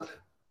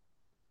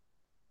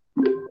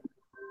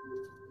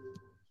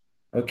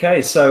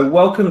Okay, so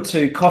welcome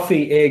to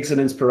Coffee, Eggs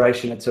and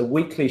Inspiration. It's a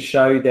weekly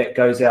show that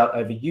goes out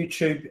over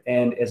YouTube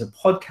and as a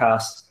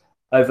podcast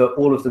over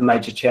all of the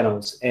major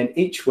channels. And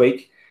each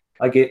week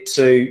I get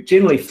to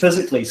generally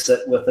physically sit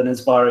with an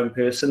inspiring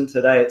person.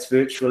 Today it's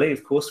virtually,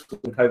 of course, from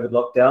COVID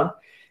lockdown,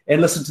 and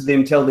listen to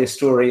them tell their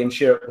story and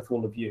share it with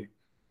all of you.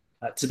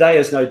 Today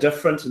is no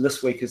different, and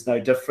this week is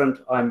no different.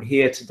 I'm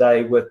here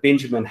today with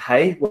Benjamin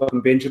Hay. Welcome,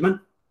 Benjamin.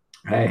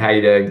 Hey, how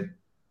you doing?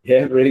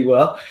 Yeah, really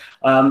well.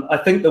 I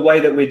think the way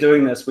that we're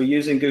doing this, we're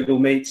using Google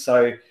Meet.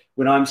 So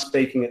when I'm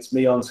speaking, it's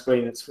me on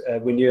screen. It's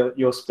when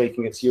you're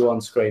speaking, it's you on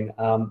screen.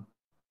 It'll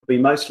be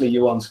mostly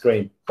you on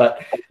screen.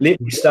 But let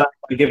me start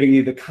by giving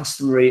you the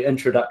customary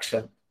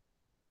introduction.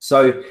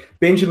 So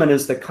Benjamin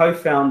is the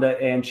co-founder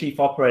and chief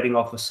operating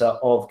officer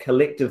of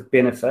Collective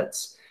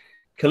Benefits.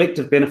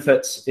 Collective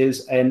Benefits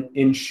is an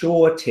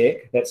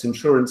InsurTech, that's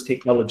insurance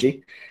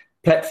technology,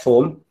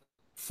 platform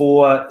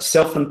for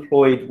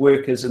self-employed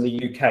workers in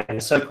the UK,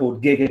 the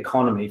so-called gig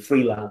economy,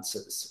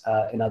 freelancers,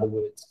 in other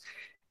words.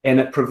 And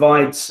it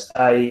provides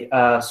a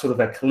sort of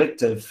a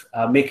collective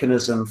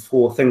mechanism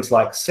for things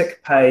like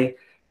sick pay,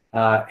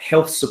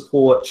 health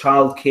support,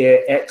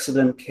 childcare,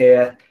 accident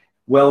care,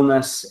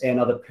 wellness, and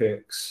other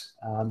perks.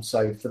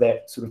 So for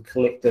that sort of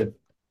collective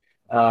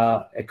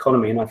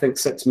economy, and I think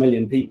 6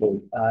 million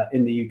people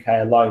in the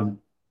UK alone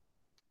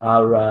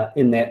are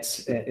in that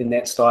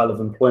style of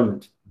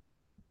employment.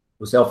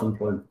 Or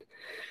self-employment.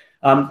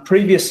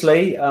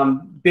 Previously,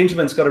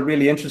 Benjamin's got a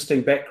really interesting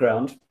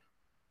background.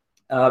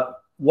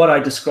 What I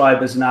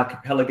describe as an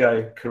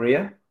archipelago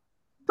career.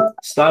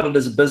 Started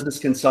as a business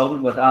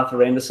consultant with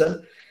Arthur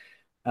Andersen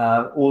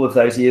all of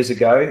those years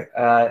ago.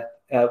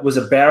 Was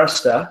a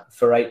barrister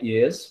for 8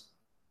 years.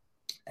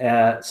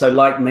 So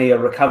like me, a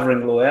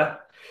recovering lawyer.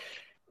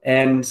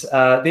 And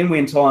then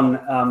went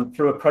on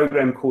through a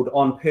program called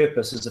On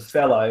Purpose as a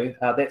fellow.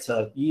 That's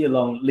a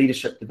year-long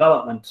leadership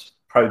development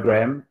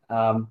program,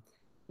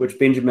 which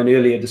Benjamin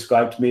earlier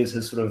described to me as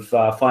his sort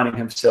of finding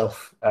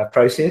himself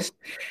process,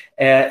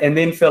 and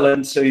then fell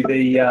into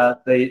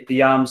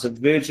the arms of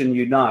Virgin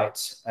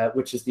Unite,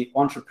 which is the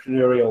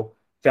entrepreneurial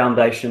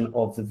foundation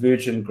of the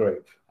Virgin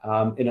Group,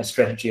 in a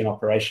strategy and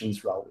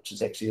operations role, which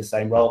is actually the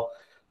same role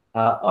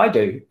I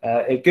do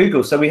at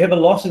Google. So we have a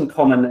lot in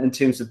common in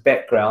terms of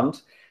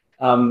background.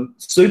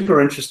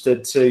 Super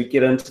interested to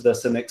get into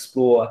this and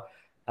explore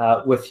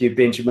with you,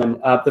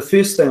 Benjamin. The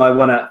first thing I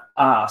want to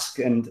ask,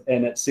 and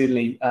it's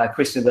certainly a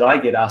question that I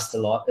get asked a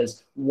lot,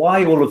 is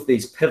why all of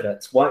these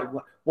pivots?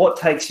 What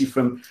takes you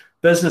from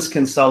business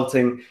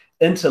consulting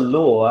into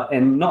law,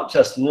 and not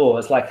just law,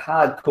 it's like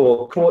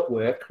hardcore court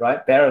work,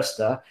 right?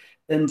 Barrister,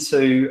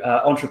 into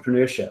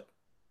entrepreneurship?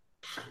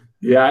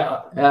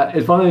 Yeah,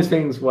 it's one of those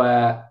things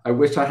where I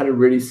wish I had a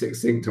really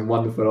succinct and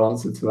wonderful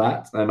answer to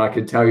that, and I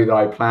could tell you that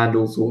I planned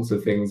all sorts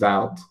of things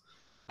out.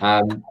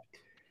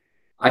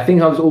 I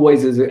think I was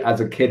always, as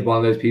a kid, one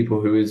of those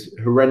people who was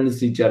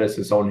horrendously jealous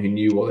of someone who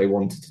knew what they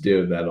wanted to do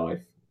with their life.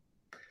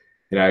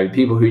 You know,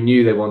 people who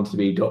knew they wanted to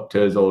be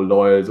doctors or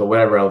lawyers or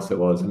whatever else it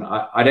was. And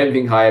I don't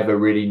think I ever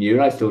really knew,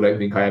 and I still don't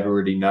think I ever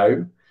really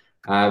know.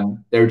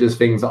 There are just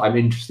things that I'm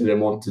interested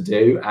in, want to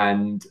do,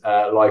 and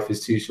life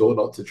is too short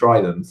not to try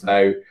them.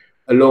 So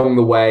along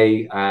the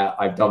way,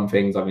 I've done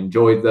things, I've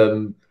enjoyed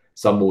them,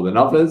 some more than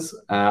others,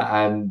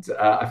 and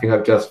I think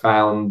I've just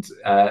found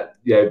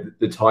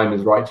the time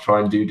is right to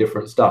try and do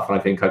different stuff, and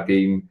I think I've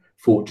been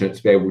fortunate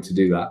to be able to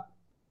do that.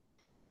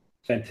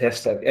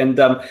 Fantastic. And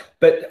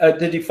but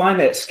did you find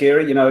that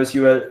scary? You know, as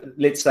you were,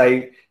 let's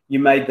say, you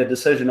made the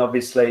decision,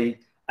 obviously,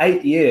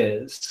 8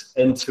 years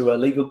into a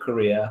legal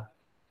career,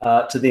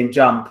 to then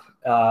jump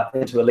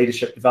into a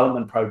leadership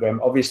development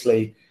program,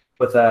 obviously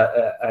with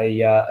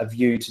a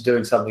view to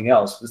doing something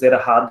else. Was that a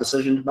hard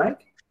decision to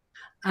make?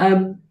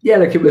 Yeah,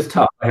 look, it was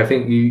tough. I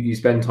think you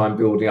spend time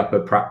building up a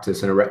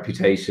practice and a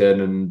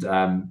reputation, and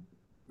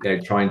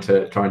trying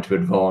to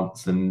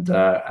advance, and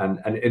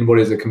in what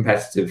is a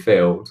competitive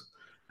field.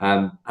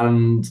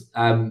 And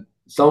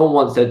someone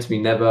once said to me,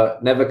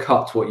 never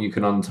cut what you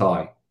can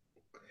untie.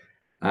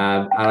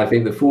 And I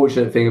think the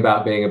fortunate thing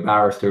about being a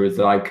barrister is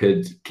that I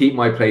could keep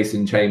my place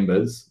in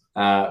chambers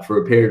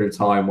for a period of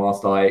time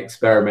whilst I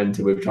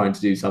experimented with trying to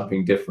do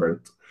something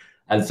different.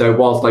 And so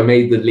whilst I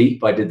made the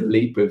leap, I did the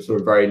leap with sort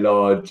of very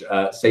large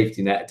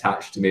safety net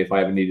attached to me if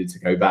I ever needed to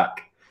go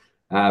back.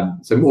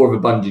 So more of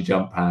a bungee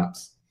jump,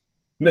 perhaps.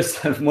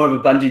 More of a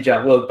bungee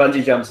jump. Well,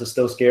 bungee jumps are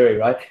still scary,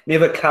 right?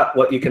 Never cut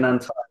what you can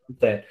untie.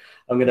 There,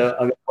 I'm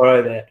gonna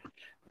borrow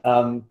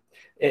that.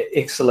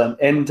 Excellent.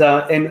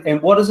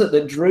 And what is it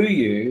that drew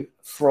you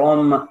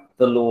from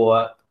the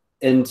law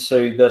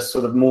into this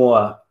sort of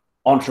more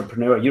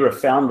entrepreneur? You're a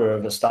founder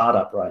of a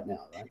startup right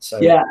now, right? So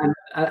yeah,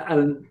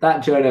 and that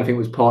journey I think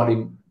was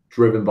partly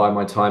driven by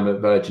my time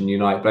at Virgin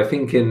Unite. But I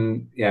think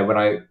when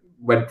I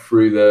went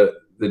through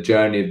the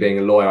journey of being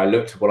a lawyer, I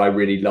looked at what I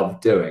really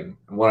loved doing,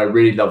 and what I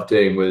really loved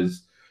doing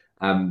was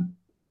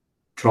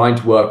trying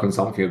to work on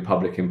something of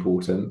public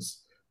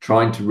importance,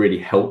 trying to really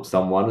help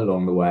someone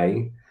along the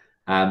way,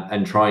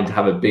 and trying to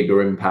have a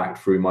bigger impact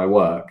through my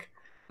work.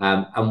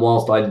 And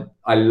whilst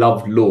I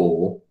loved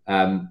law,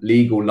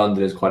 Legal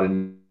London is quite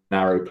a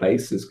narrow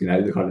place. It's, you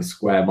know, the kind of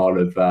square mile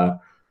of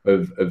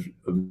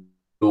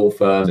law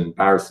firms and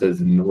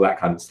barristers and all that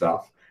kind of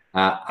stuff.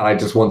 And I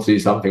just wanted to do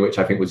something which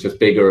I think was just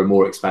bigger and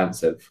more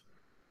expansive.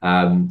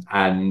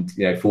 And,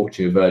 you know,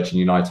 fortunately with Virgin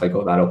Unite, I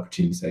got that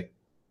opportunity.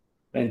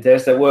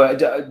 Fantastic. Well,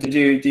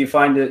 do you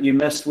find that you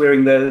missed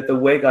wearing the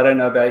wig? I don't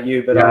know about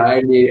you, but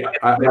I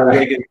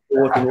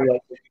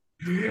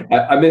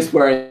miss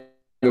wearing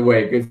the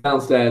wig. It's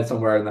downstairs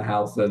somewhere in the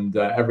house, and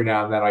every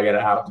now and then I get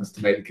it out just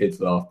to make the kids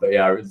laugh. But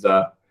yeah, it's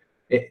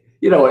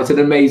you know, it's an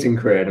amazing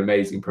career, an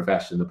amazing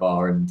profession, the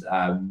bar, and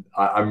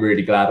I'm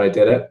really glad I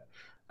did it.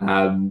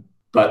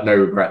 But no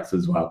regrets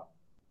as well.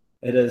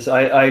 It is.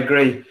 I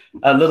agree.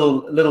 A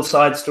little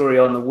side story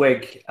on the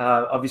wig.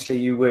 Obviously,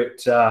 you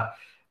worked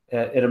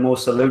at a more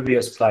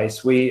salubrious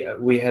place. We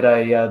had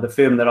the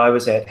firm that I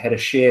was at had a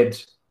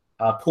shared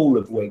pool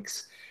of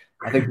wigs.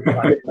 I think we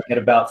had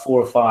about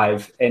 4 or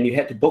 5, and you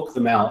had to book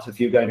them out if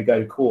you're going to go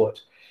to court.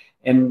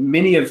 And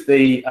many of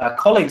the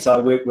colleagues I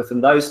worked with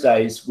in those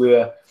days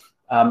were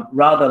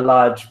rather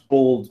large,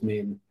 bald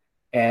men,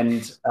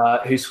 and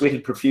who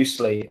sweated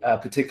profusely,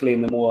 particularly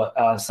in the more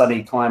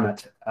sunny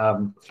climate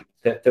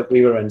that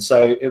we were in.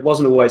 So it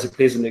wasn't always a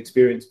pleasant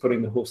experience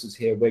putting the horse's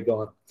hair wig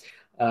on.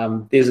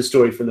 There's a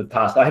story from the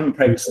past. I haven't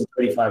practiced in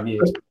 25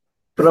 years.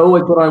 But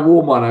when I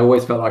wore mine, I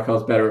always felt like I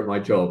was better at my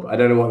job. I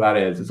don't know what that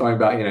is. It's something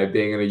about, you know,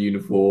 being in a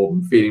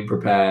uniform, feeling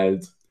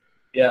prepared.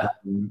 Yeah.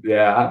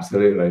 Yeah,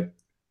 absolutely.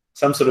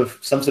 Some sort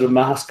of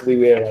mask we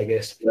wear, I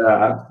guess.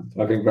 Yeah,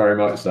 I think very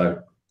much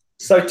so.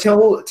 So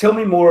tell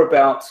me more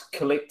about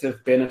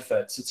collective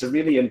benefits. It's a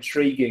really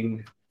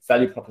intriguing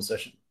value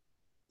proposition.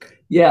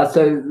 Yeah,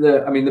 so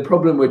the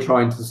problem we're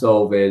trying to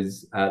solve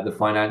is the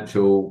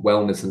financial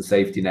wellness and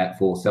safety net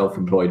for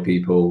self-employed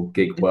people,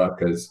 gig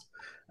workers.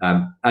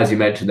 As you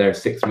mentioned, there are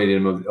 6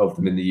 million of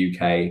them in the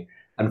UK,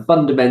 and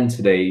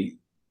fundamentally,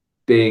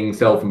 being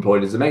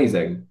self-employed is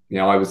amazing. You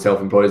know, I was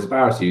self-employed as a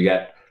barrister. You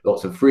get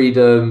lots of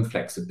freedom,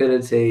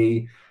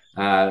 flexibility.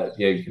 You know,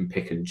 you can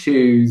pick and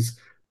choose.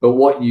 But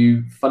what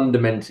you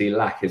fundamentally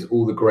lack is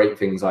all the great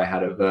things I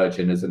had at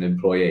Virgin as an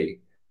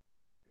employee.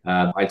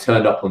 I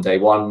turned up on day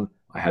one.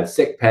 I had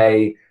sick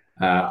pay.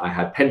 I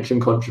had pension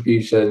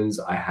contributions.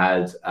 I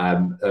had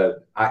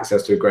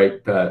access to a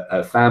great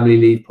family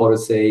leave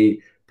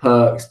policy,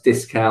 perks,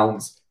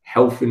 discounts,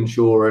 health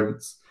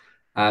insurance,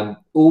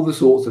 all the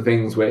sorts of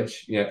things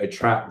which, you know,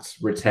 attract,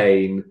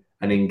 retain,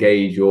 and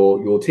engage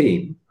your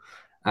team.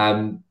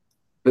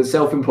 But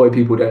self-employed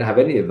people don't have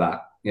any of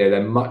that. You know,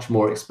 they're much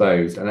more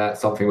exposed, and that's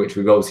something which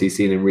we've obviously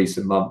seen in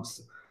recent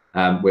months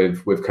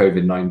with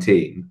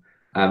COVID-19.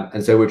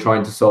 And so we're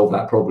trying to solve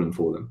that problem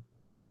for them.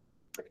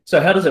 So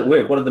how does it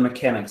work? What are the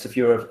mechanics? If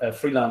you're a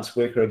freelance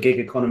worker, a gig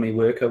economy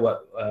worker,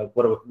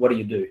 what do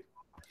you do?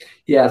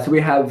 Yeah, so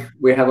we have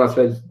I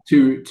suppose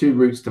two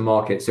routes to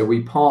market. So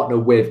we partner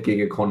with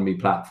gig economy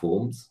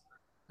platforms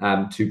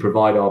to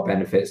provide our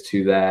benefits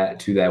to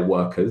their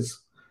workers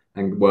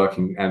and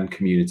working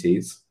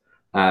communities.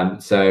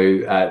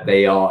 So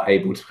they are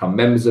able to become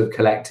members of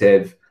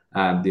Collective.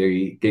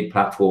 The gig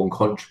platform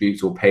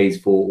contributes or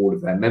pays for all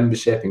of their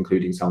membership,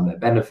 including some of their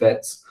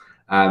benefits,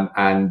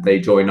 and they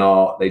join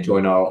our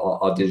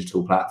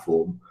digital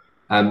platform.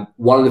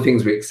 One of the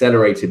things we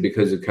accelerated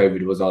because of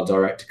COVID was our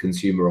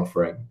direct-to-consumer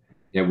offering.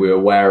 You know, we were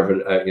aware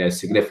of a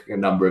significant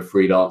number of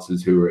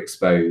freelancers who were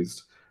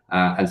exposed,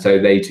 and so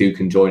they too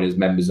can join as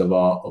members of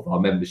our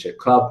membership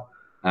club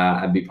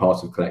and be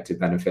part of Collective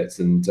Benefits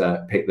and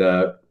pick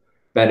the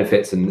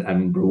benefits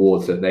and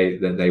rewards that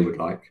they would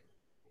like.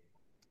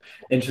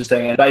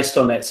 Interesting. And based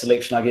on that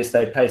selection, I guess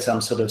they pay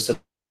some sort of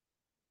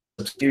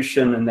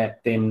subscription, and that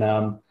then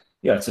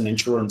it's an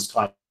insurance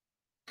type.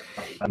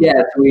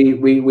 Yeah,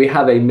 we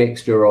have a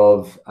mixture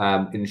of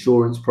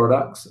insurance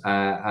products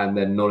and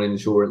then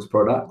non-insurance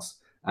products,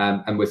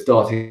 and we're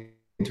starting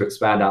to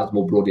expand out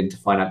more broadly into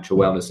financial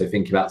wellness. So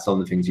thinking about some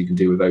of the things you can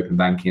do with open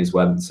banking as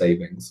well and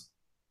savings.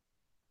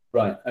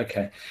 Right.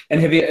 Okay.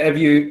 And have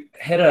you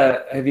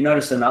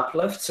noticed an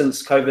uplift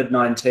since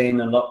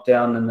COVID-19 and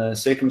lockdown and the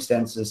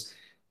circumstances?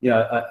 You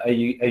know, are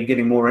you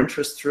getting more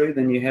interest through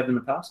than you have in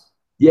the past?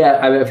 Yeah,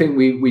 I think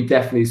we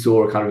definitely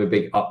saw a kind of a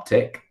big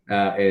uptick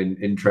in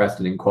interest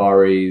and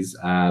inquiries,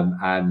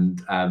 and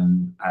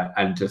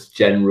just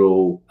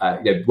general,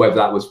 whether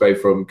that was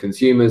both from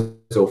consumers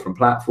or from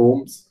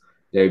platforms.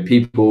 You know,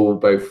 people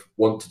both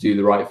want to do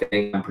the right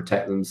thing and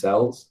protect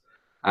themselves.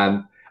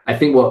 I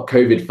think what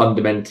COVID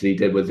fundamentally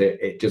did was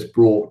it just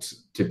brought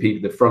to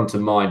people the front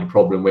of mind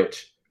problem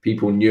which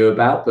people knew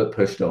about but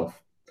pushed off.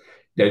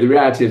 You know, the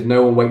reality is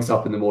no one wakes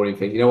up in the morning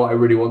thinking, you know what I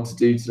really want to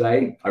do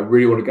today? I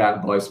really want to go out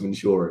and buy some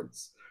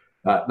insurance.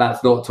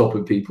 That's not top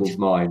of people's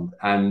mind.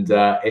 And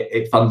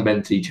it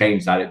fundamentally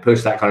changed that. It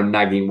pushed that kind of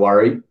nagging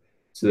worry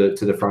to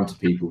the front of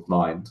people's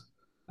mind.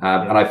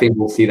 And I think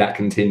we'll see that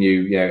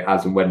continue, you know,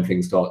 as and when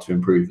things start to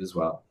improve as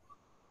well.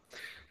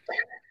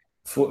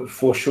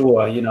 For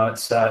sure, you know,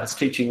 it's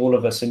teaching all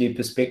of us a new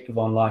perspective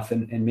on life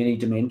in many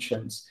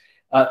dimensions.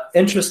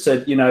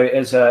 Interested, you know,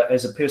 as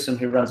a person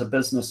who runs a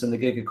business in the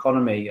gig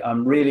economy,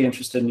 I'm really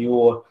interested in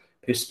your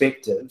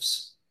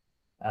perspectives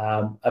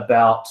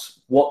about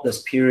what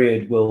this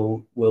period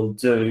will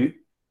do,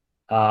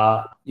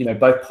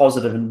 both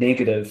positive and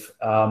negative,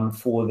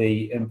 for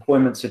the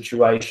employment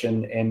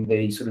situation and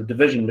the sort of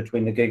division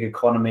between the gig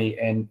economy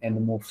and the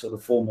more sort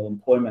of formal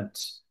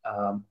employment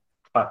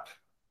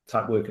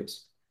type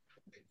workers.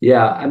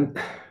 Yeah, and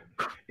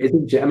it's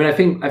interesting. I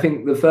mean, I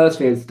think the first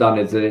thing it's done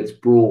is that it's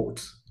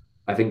brought,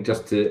 I think,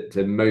 just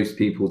to most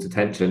people's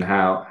attention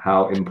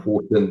how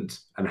important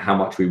and how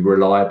much we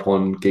rely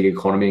upon gig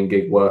economy and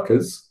gig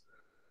workers.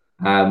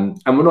 And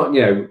we're not,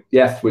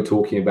 yes, we're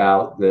talking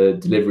about the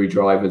delivery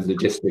drivers,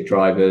 logistic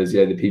drivers,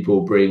 the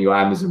people bringing your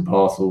Amazon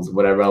parcels,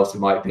 whatever else it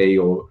might be,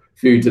 or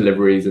food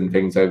deliveries and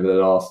things over the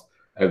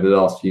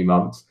last few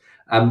months.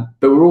 But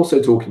we're also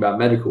talking about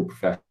medical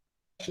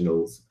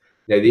professionals.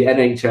 The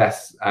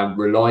NHS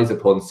relies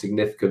upon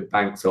significant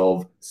banks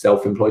of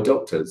self-employed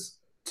doctors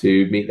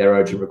to meet their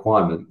urgent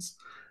requirements.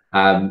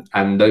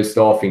 And those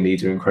staffing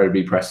needs are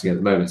incredibly pressing at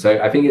the moment.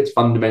 So I think it's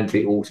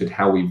fundamentally altered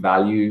how we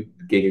value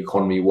gig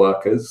economy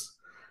workers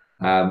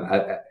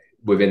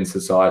within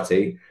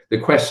society. The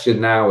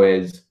question now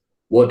is,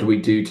 what do we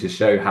do to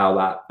show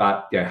how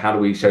how do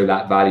we show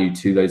that value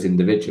to those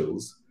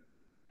individuals?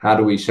 How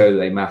do we show that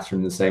they matter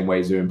in the same way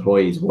as their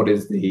employees? What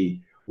is the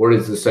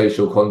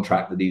social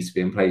contract that needs to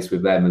be in place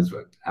with them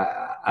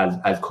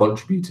as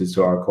contributors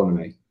to our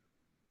economy?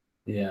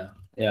 Yeah.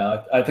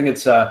 I think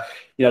it's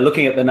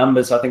looking at the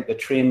numbers. I think the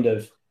trend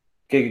of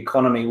gig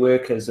economy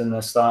workers in the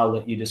style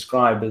that you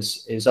describe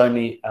is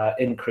only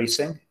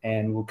increasing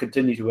and will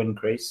continue to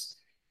increase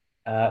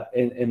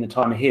in the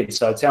time ahead.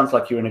 So it sounds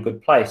like you're in a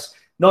good place.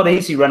 Not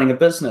easy running a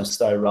business,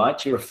 though,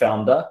 right? You're a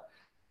founder.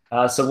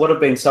 So what have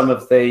been some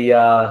of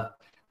the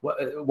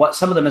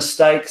some of the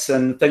mistakes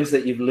and things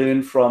that you've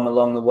learned from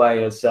along the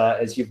way as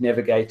you've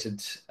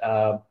navigated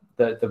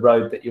the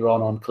road that you're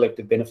on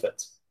collective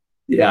benefits?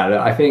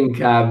 Yeah, I think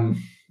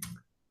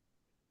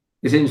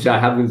it's interesting. I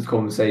had this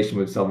conversation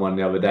with someone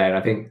the other day, and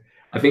I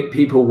think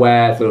people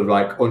wear sort of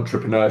like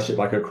entrepreneurship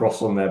like a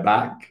cross on their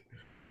back,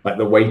 like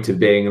the weight of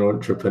being an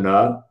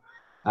entrepreneur.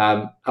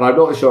 And I'm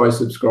not sure I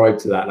subscribe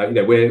to that.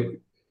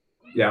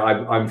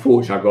 I'm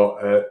fortunate. I've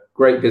got a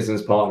great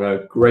business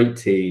partner, great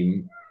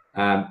team.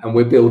 And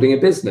we're building a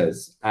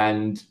business,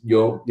 and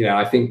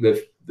I think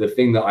the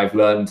thing that I've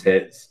learned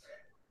is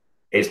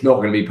it's not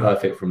going to be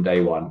perfect from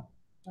day one,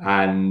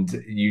 and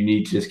you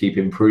need to just keep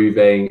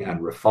improving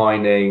and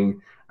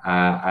refining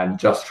and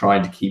just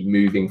trying to keep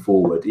moving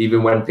forward,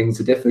 even when things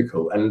are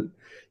difficult. And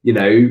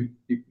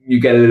you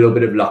get a little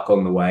bit of luck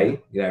on the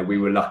way. We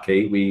were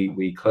lucky.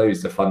 We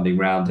closed the funding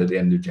round at the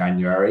end of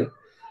January,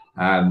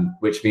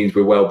 which means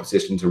we're well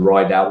positioned to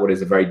ride out what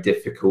is a very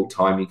difficult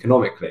time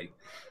economically.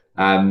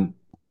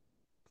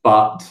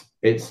 But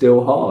it's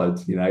still hard.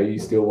 You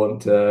still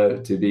want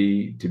to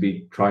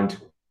be trying to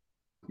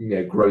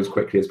grow as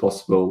quickly as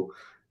possible,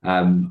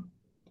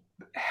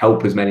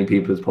 help as many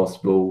people as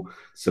possible,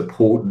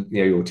 support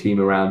your team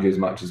around you as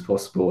much as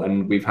possible.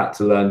 And we've had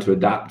to learn to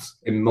adapt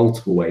in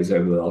multiple ways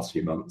over the last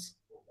few months.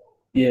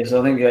 Yes,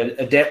 I think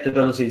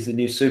adaptability is the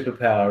new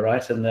superpower,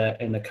 right? In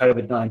the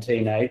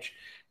COVID-19 age,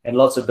 and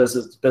lots of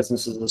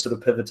businesses are sort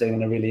of pivoting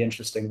in a really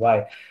interesting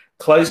way.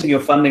 Closing your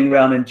funding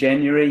round in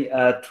January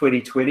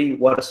 2020,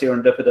 what a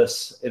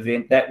serendipitous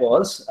event that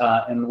was,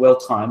 and well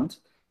timed.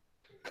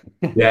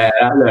 Yeah,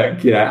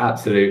 look,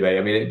 absolutely.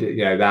 I mean,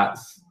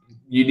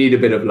 you need a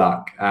bit of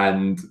luck,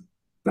 and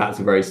that's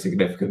a very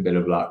significant bit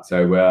of luck.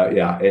 So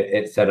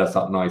it set us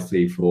up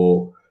nicely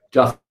for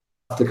just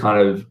to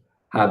kind of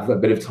have a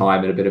bit of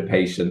time and a bit of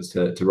patience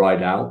to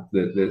ride out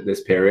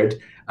this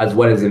period, as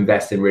well as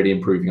invest in really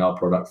improving our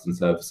products and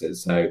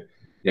services. So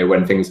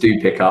when things do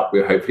pick up,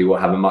 hopefully we'll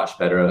have a much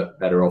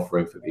better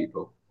offering for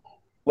people.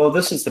 Well,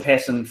 this is the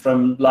pattern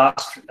from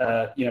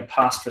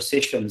past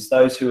recessions.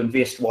 Those who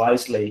invest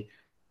wisely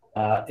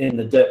in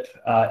the dip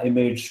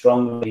emerge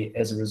strongly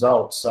as a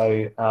result.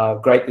 So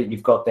great that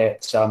you've got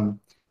that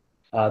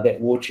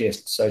war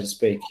chest, so to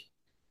speak.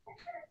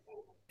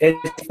 And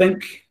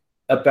think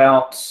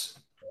about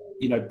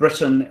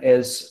Britain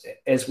as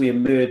we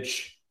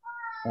emerge,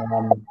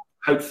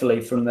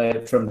 hopefully from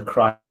the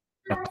crisis.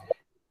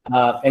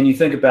 And you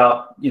think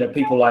about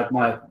people like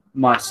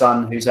my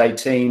son who's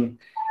 18,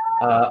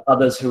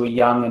 others who are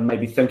young and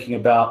maybe thinking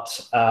about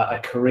a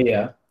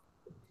career,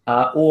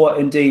 or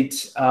indeed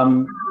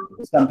some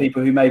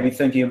people who may be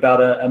thinking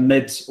about a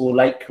mid or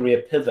late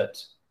career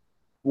pivot.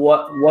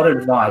 What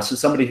advice, as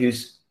somebody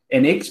who's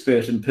an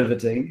expert in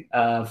pivoting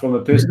from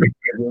a personal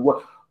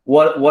point,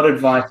 what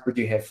advice would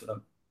you have for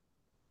them?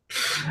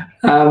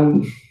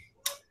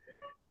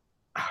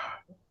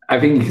 I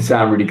think you can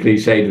sound really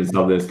cliched with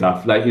some of this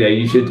stuff. Like,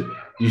 you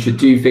should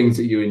do things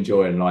that you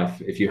enjoy in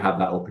life if you have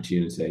that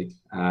opportunity.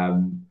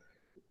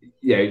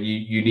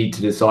 You need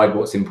to decide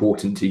what's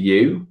important to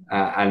you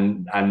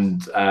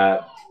and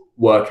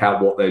work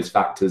out what those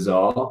factors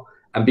are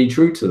and be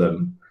true to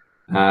them.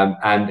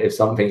 And if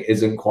something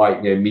isn't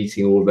quite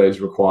meeting all of those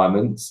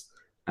requirements,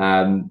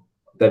 then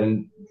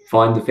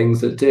find the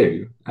things that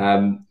do.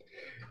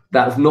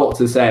 that's not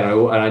to say,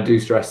 and I do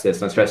stress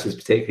this, and I stress this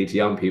particularly to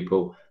young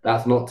people,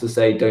 that's not to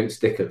say don't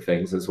stick at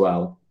things as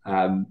well.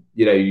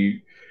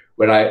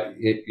 When I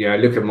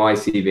look at my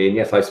CV, and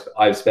yes,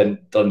 I've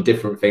done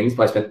different things,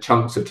 but I spent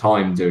chunks of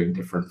time doing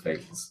different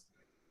things.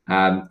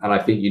 And I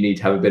think you need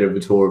to have a bit of a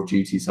tour of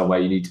duty somewhere.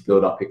 You need to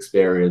build up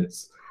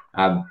experience.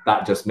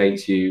 That just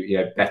makes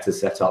you, better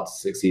set up to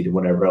succeed in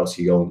whatever else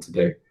you go on to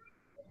do.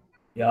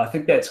 Yeah, I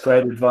think that's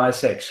great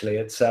advice. Actually,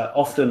 it's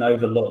often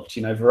overlooked.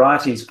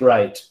 Variety is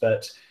great,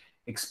 but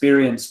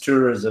experienced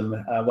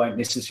tourism won't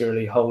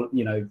necessarily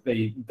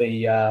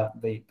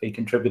be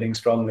contributing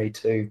strongly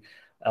to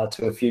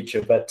a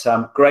future. But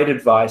great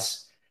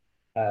advice.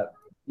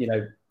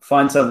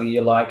 Find something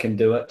you like and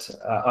do it.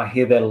 I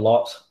hear that a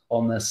lot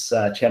on this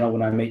channel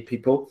when I meet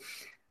people.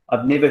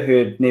 I've never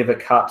heard "never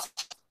cut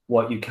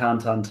what you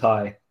can't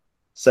untie."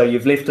 So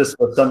you've left us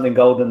with something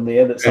golden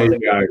there. That's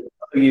something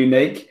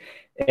unique.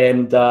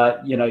 And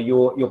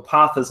your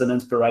path is an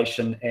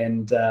inspiration,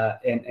 and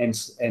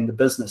the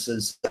business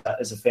is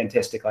a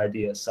fantastic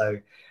idea. So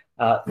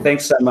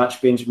thanks so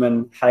much,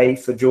 Benjamin Hay,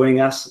 for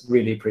joining us.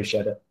 Really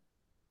appreciate it.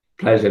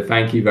 Pleasure.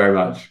 Thank you very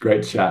much.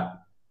 Great chat.